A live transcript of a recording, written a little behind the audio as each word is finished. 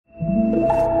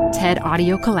TED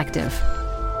Audio Collective.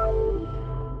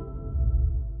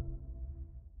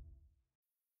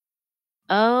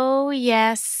 Oh,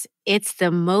 yes, it's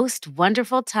the most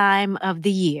wonderful time of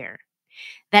the year.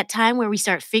 That time where we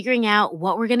start figuring out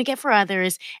what we're going to get for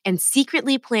others and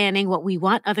secretly planning what we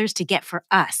want others to get for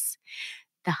us.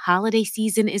 The holiday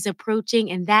season is approaching,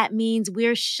 and that means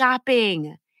we're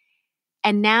shopping.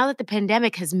 And now that the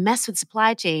pandemic has messed with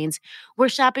supply chains, we're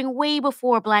shopping way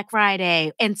before Black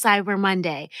Friday and Cyber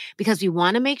Monday because we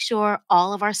want to make sure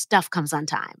all of our stuff comes on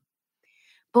time.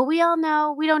 But we all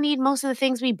know we don't need most of the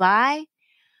things we buy.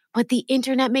 But the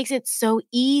internet makes it so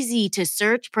easy to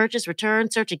search, purchase,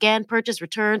 return, search again, purchase,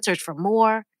 return, search for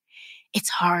more. It's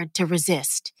hard to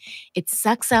resist. It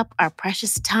sucks up our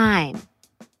precious time.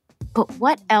 But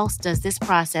what else does this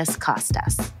process cost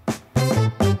us?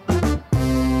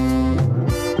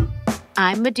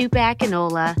 I'm Modupe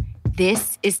Akinola.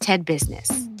 This is TED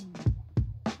Business.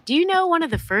 Do you know one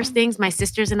of the first things my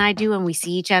sisters and I do when we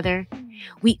see each other?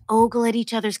 We ogle at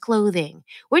each other's clothing.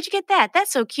 Where'd you get that?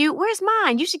 That's so cute. Where's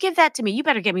mine? You should give that to me. You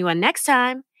better get me one next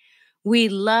time. We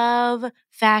love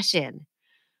fashion.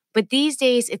 But these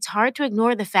days, it's hard to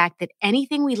ignore the fact that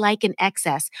anything we like in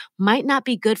excess might not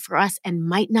be good for us and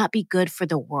might not be good for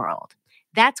the world.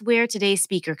 That's where today's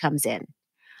speaker comes in.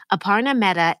 Aparna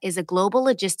Mehta is a global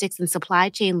logistics and supply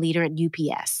chain leader at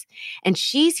UPS, and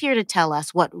she's here to tell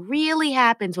us what really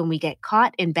happens when we get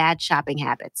caught in bad shopping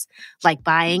habits, like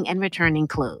buying and returning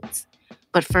clothes.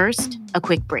 But first, a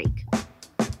quick break.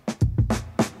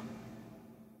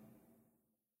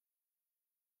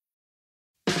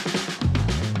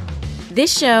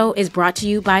 This show is brought to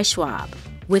you by Schwab.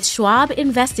 With Schwab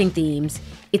investing themes,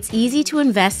 it's easy to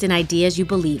invest in ideas you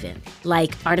believe in,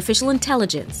 like artificial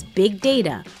intelligence, big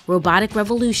data, robotic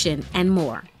revolution, and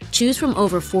more. Choose from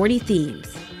over 40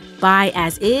 themes. Buy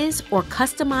as is or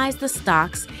customize the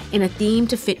stocks in a theme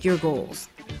to fit your goals.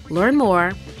 Learn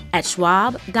more at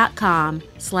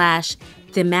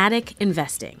schwab.com/thematic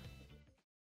investing.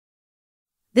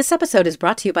 This episode is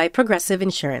brought to you by Progressive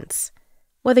Insurance.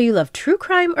 Whether you love true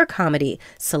crime or comedy,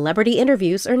 celebrity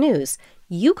interviews or news,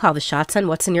 you call the shots on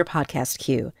what's in your podcast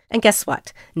queue. And guess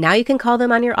what? Now you can call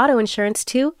them on your auto insurance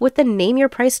too with the Name Your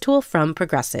Price tool from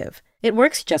Progressive. It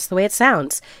works just the way it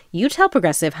sounds. You tell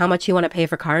Progressive how much you want to pay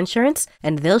for car insurance,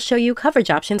 and they'll show you coverage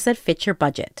options that fit your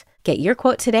budget. Get your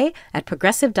quote today at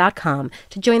Progressive.com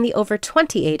to join the over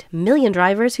 28 million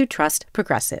drivers who trust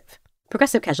Progressive.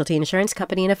 Progressive Casualty Insurance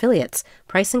Company and Affiliates.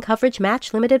 Price and coverage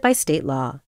match limited by state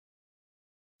law.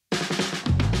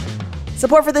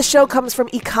 Support for this show comes from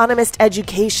Economist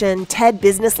Education. TED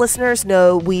Business listeners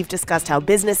know we've discussed how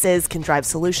businesses can drive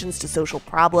solutions to social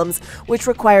problems, which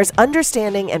requires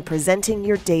understanding and presenting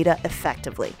your data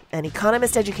effectively. And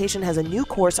Economist Education has a new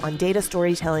course on data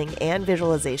storytelling and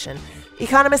visualization.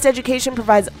 Economist Education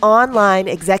provides online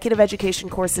executive education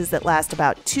courses that last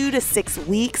about 2 to 6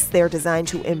 weeks. They're designed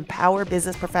to empower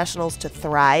business professionals to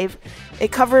thrive.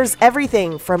 It covers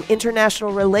everything from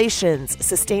international relations,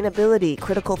 sustainability,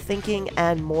 critical thinking,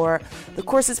 and more. The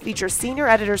courses feature senior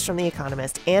editors from The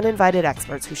Economist and invited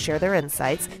experts who share their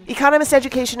insights. Economist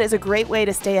Education is a great way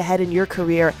to stay ahead in your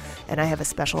career, and I have a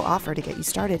special offer to get you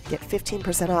started. Get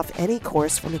 15% off any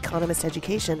course from Economist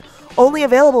Education, only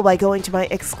available by going to my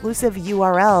exclusive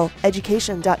URL,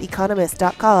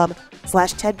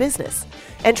 education.economist.com/TEDbusiness.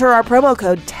 Enter our promo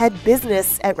code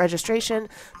TEDbusiness at registration.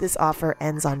 This offer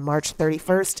ends on March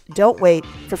 31st. Don't wait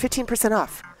for 15%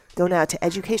 off. Go now to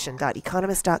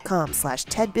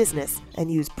education.economist.com/TEDbusiness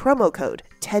and use promo code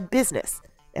TEDbusiness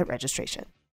at registration.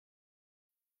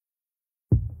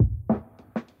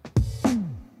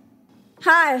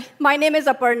 Hi, my name is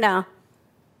Aparna.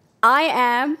 I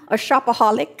am a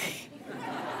shopaholic,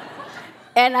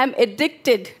 and I'm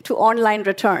addicted to online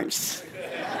returns.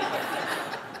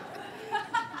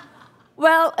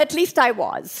 Well, at least I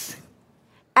was.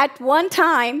 At one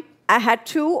time, I had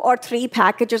 2 or 3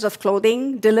 packages of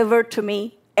clothing delivered to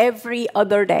me every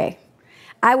other day.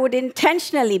 I would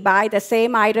intentionally buy the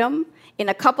same item in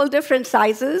a couple different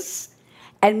sizes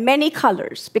and many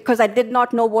colors because I did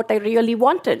not know what I really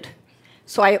wanted.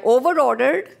 So I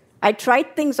overordered, I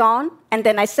tried things on, and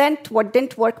then I sent what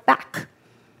didn't work back.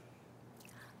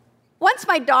 Once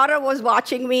my daughter was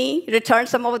watching me return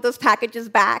some of those packages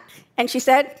back, and she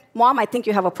said, "Mom, I think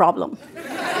you have a problem."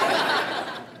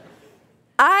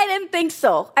 I didn't think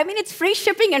so. I mean, it's free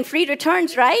shipping and free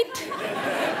returns, right?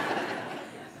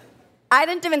 I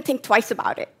didn't even think twice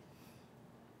about it.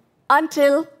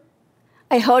 Until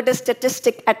I heard a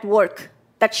statistic at work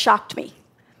that shocked me.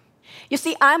 You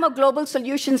see, I'm a global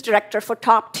solutions director for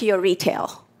top-tier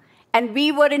retail, and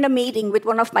we were in a meeting with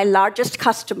one of my largest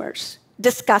customers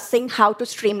discussing how to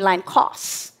streamline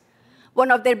costs.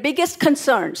 one of their biggest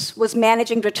concerns was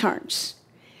managing returns.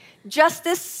 Just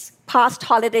this past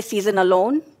holiday season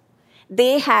alone,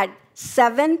 they had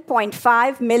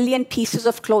 7.5 million pieces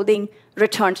of clothing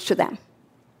returned to them.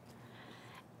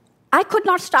 I could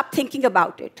not stop thinking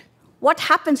about it. What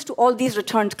happens to all these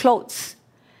returned clothes?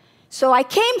 So I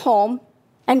came home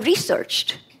and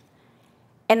researched.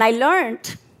 And I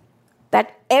learned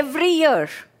that every year,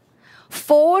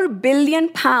 4 billion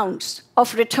pounds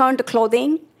of returned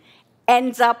clothing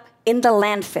ends up in the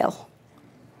landfill.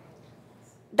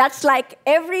 That's like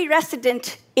every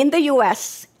resident in the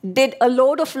US did a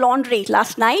load of laundry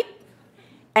last night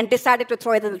and decided to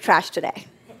throw it in the trash today.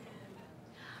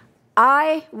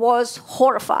 I was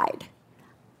horrified.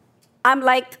 I'm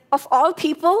like, of all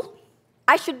people,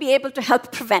 I should be able to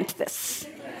help prevent this.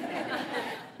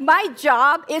 My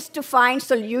job is to find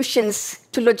solutions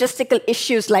to logistical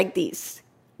issues like these,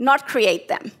 not create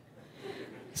them.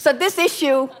 So this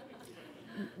issue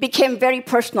became very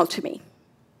personal to me.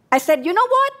 I said, you know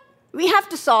what? We have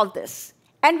to solve this.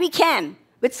 And we can,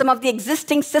 with some of the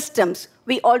existing systems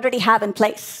we already have in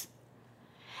place.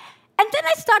 And then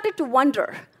I started to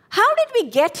wonder, how did we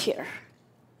get here?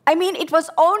 I mean, it was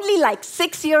only like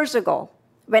 6 years ago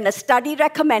when a study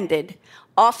recommended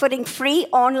offering free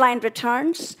online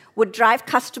returns would drive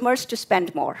customers to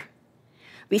spend more.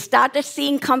 We started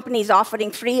seeing companies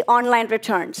offering free online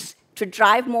returns to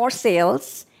drive more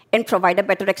sales and provide a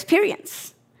better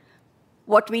experience.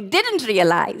 What we didn't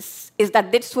realize is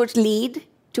that this would lead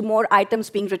to more items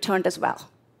being returned as well.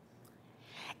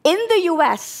 In the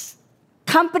US,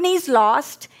 companies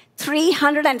lost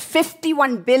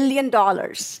 $351 billion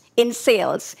in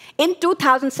sales in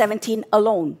 2017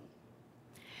 alone.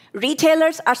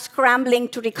 Retailers are scrambling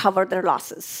to recover their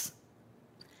losses.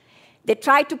 They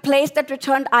try to place that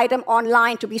returned item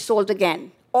online to be sold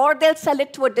again, or they'll sell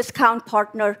it to a discount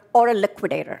partner or a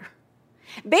liquidator.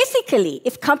 Basically,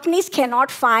 if companies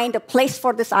cannot find a place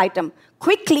for this item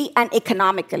quickly and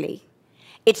economically,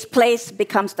 its place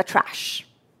becomes the trash.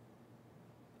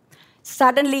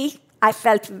 Suddenly, I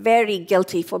felt very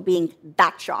guilty for being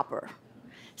that shopper,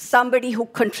 somebody who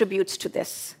contributes to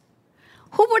this.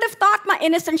 Who would have thought my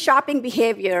innocent shopping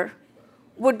behavior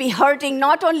would be hurting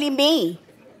not only me,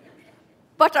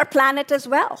 but our planet as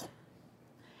well?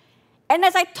 And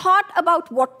as I thought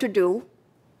about what to do,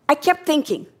 I kept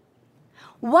thinking,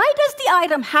 why does the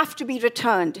item have to be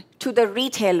returned to the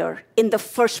retailer in the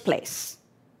first place?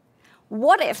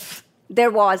 What if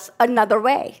there was another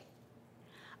way?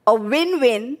 A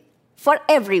win-win for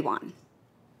everyone.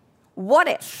 What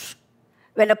if,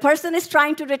 when a person is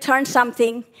trying to return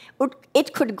something,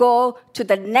 it could go to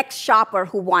the next shopper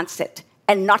who wants it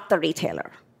and not the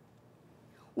retailer?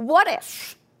 What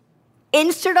if,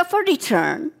 instead of a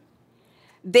return,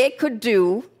 they could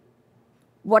do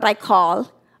what I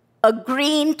call a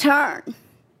green turn?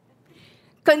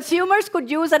 Consumers could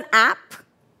use an app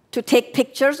to take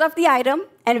pictures of the item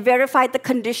and verify the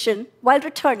condition while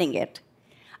returning it.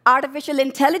 Artificial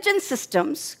intelligence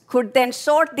systems could then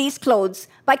sort these clothes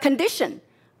by condition,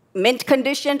 mint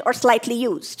conditioned or slightly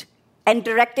used, and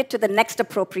direct it to the next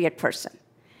appropriate person.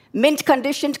 Mint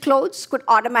conditioned clothes could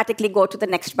automatically go to the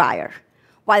next buyer,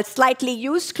 while slightly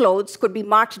used clothes could be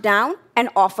marked down and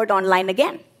offered online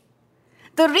again.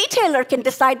 The retailer can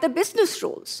decide the business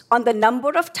rules on the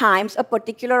number of times a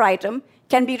particular item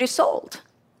can be resold.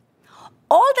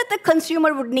 All that the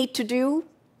consumer would need to do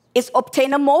is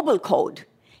obtain a mobile code,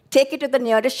 take it to the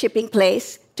nearest shipping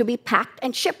place to be packed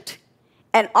and shipped,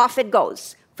 and off it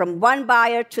goes from one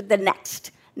buyer to the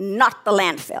next, not the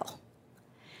landfill.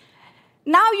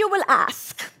 Now you will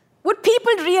ask, would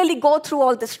people really go through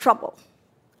all this trouble?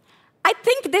 I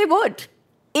think they would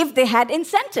if they had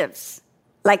incentives,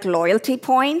 like loyalty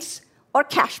points or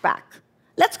cashback.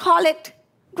 Let's call it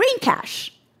green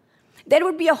cash. There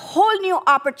would be a whole new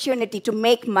opportunity to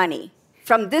make money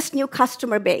from this new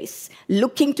customer base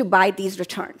looking to buy these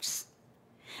returns.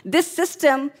 This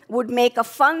system would make a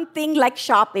fun thing like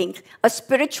shopping a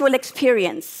spiritual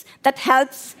experience that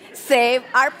helps save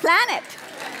our planet.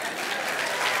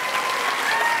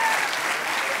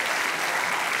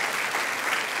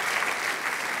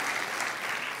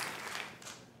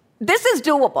 This is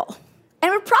doable,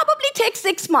 and it will probably take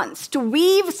 6 months to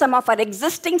weave some of our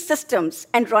existing systems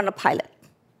and run a pilot.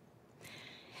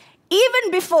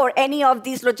 Even before any of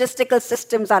these logistical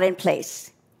systems are in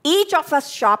place, each of us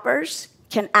shoppers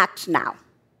can act now.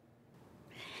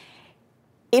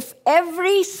 If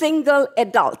every single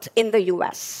adult in the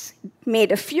US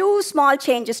made a few small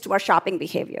changes to our shopping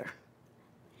behavior,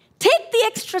 take the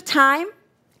extra time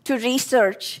to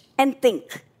research and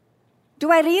think,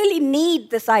 do I really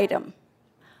need this item?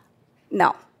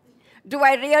 No. Do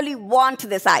I really want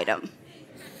this item?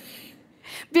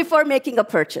 Before making a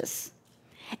purchase.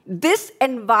 This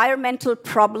environmental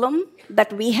problem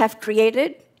that we have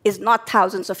created is not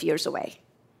thousands of years away.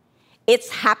 It's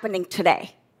happening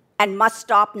today and must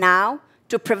stop now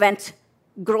to prevent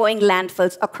growing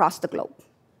landfills across the globe.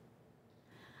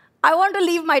 I want to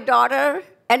leave my daughter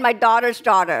and my daughter's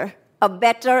daughter a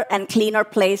better and cleaner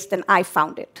place than I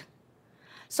found it.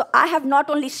 So I have not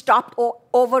only stopped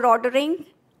over-ordering,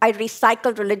 I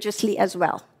recycle religiously as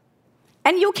well.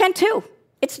 And you can too.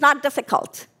 It's not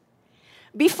difficult.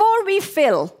 Before we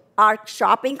fill our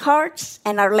shopping carts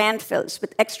and our landfills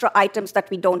with extra items that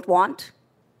we don't want,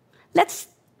 let's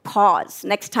pause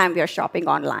next time we are shopping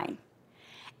online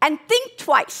and think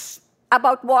twice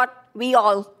about what we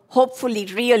all hopefully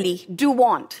really do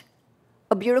want: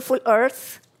 a beautiful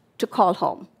earth to call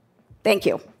home. Thank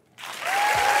you.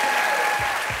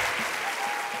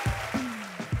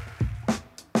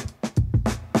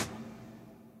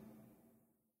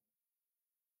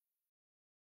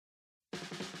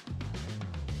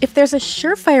 If there's a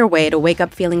surefire way to wake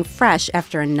up feeling fresh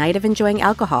after a night of enjoying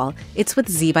alcohol, it's with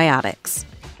ZBiotics.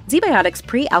 ZBiotics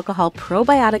Pre-Alcohol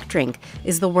Probiotic Drink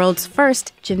is the world's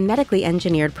first genetically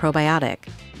engineered probiotic.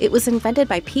 It was invented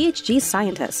by PhD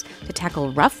scientists to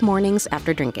tackle rough mornings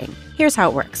after drinking. Here's how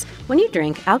it works. When you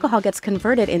drink, alcohol gets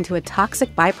converted into a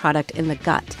toxic byproduct in the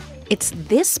gut. It's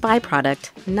this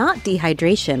byproduct, not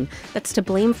dehydration, that's to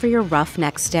blame for your rough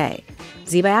next day.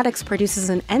 ZBiotics produces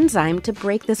an enzyme to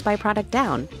break this byproduct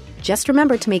down. Just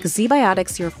remember to make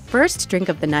ZBiotics your first drink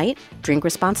of the night, drink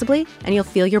responsibly, and you'll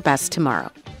feel your best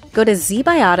tomorrow. Go to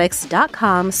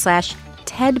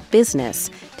zbiotics.com/TEDBusiness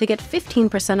to get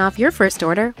 15% off your first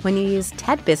order when you use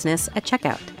TEDBusiness at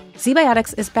checkout.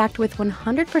 ZBiotics is backed with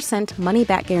 100%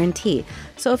 money-back guarantee,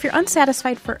 so if you're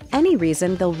unsatisfied for any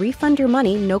reason, they'll refund your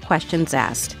money, no questions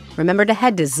asked. Remember to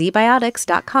head to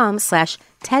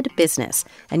zbiotics.com/TEDBusiness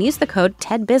and use the code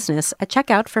TEDBusiness at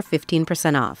checkout for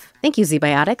 15% off. Thank you,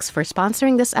 ZBiotics, for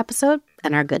sponsoring this episode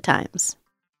and our good times.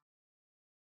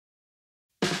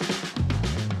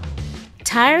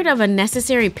 Tired of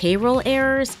unnecessary payroll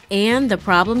errors and the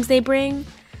problems they bring?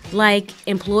 Like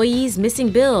employees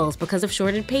missing bills because of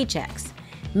shorted paychecks,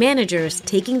 managers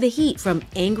taking the heat from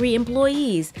angry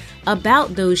employees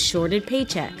about those shorted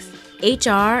paychecks,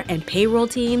 HR and payroll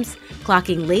teams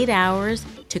clocking late hours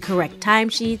to correct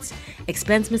timesheets,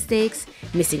 expense mistakes,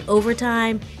 missing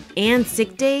overtime, and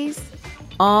sick days?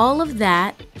 All of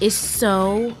that is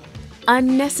so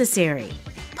unnecessary.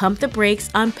 Pump the brakes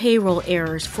on payroll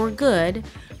errors for good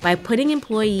by putting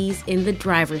employees in the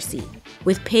driver's seat.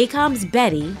 With Paycom's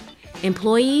Betty,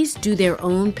 employees do their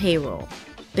own payroll.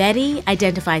 Betty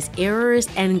identifies errors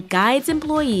and guides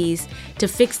employees to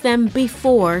fix them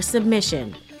before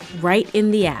submission, right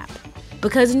in the app.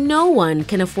 Because no one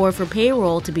can afford for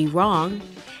payroll to be wrong,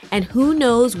 and who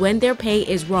knows when their pay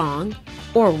is wrong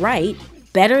or right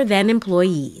better than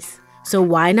employees. So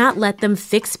why not let them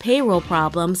fix payroll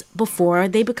problems before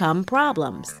they become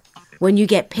problems? When you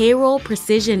get payroll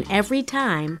precision every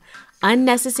time,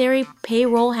 unnecessary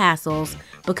payroll hassles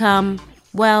become,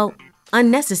 well,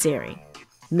 unnecessary.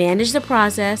 Manage the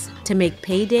process to make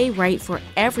payday right for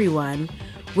everyone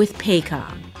with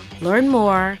Paycom. Learn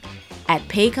more at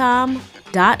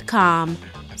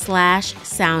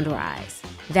paycom.com/soundrise.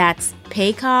 That's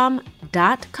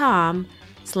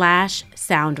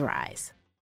paycom.com/soundrise.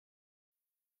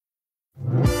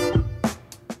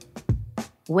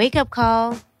 Wake up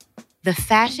call. The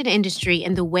fashion industry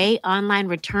and the way online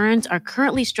returns are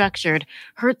currently structured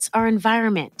hurts our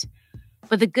environment.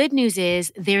 But the good news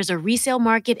is there's a resale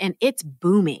market and it's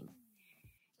booming.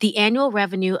 The annual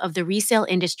revenue of the resale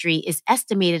industry is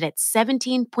estimated at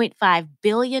 $17.5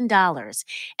 billion,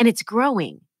 and it's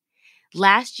growing.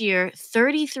 Last year,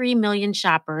 33 million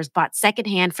shoppers bought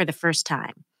secondhand for the first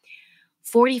time.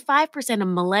 45% of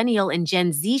millennial and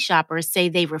Gen Z shoppers say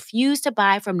they refuse to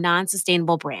buy from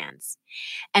non-sustainable brands.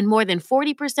 And more than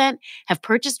 40% have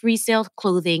purchased resale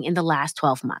clothing in the last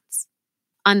 12 months.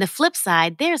 On the flip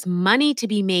side, there's money to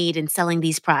be made in selling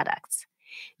these products.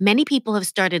 Many people have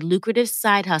started lucrative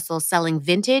side hustles selling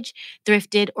vintage,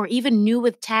 thrifted, or even new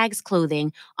with tags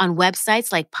clothing on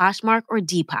websites like Poshmark or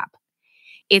Depop.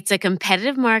 It's a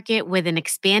competitive market with an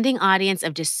expanding audience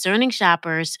of discerning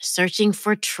shoppers searching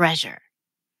for treasure.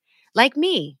 Like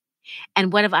me.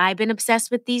 And what have I been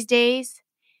obsessed with these days?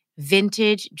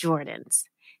 Vintage Jordans.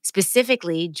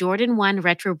 Specifically, Jordan 1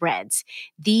 Retro Reds.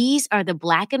 These are the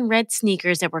black and red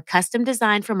sneakers that were custom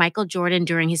designed for Michael Jordan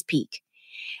during his peak.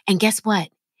 And guess what?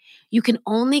 You can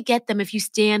only get them if you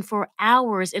stand for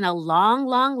hours in a long,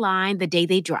 long line the day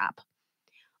they drop.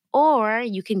 Or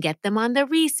you can get them on the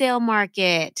resale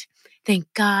market.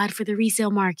 thank God for the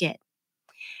resale market.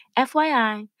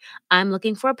 FYI, I'm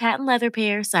looking for a patent leather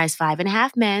pair, size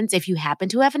 5.5 men's. If you happen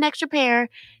to have an extra pair,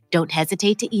 don't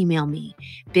hesitate to email me,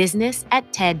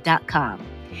 business@ted.com.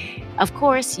 Of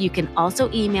course, you can also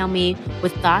email me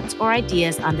with thoughts or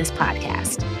ideas on this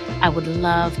podcast. I would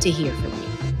love to hear from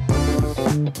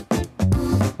you.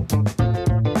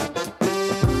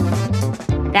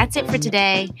 That's it for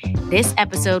today. This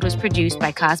episode was produced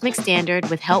by Cosmic Standard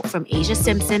with help from Asia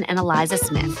Simpson and Eliza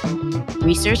Smith.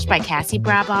 Researched by Cassie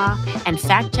Brabbaugh and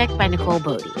fact-checked by Nicole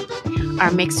Bodie.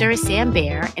 Our mixer is Sam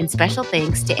Baer, and special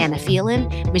thanks to Anna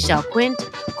Phelan, Michelle Quint,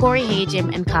 Corey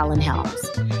Hagem, and Colin Helms.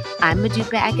 I'm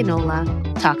Modupe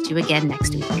Akinola. Talk to you again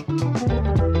next week.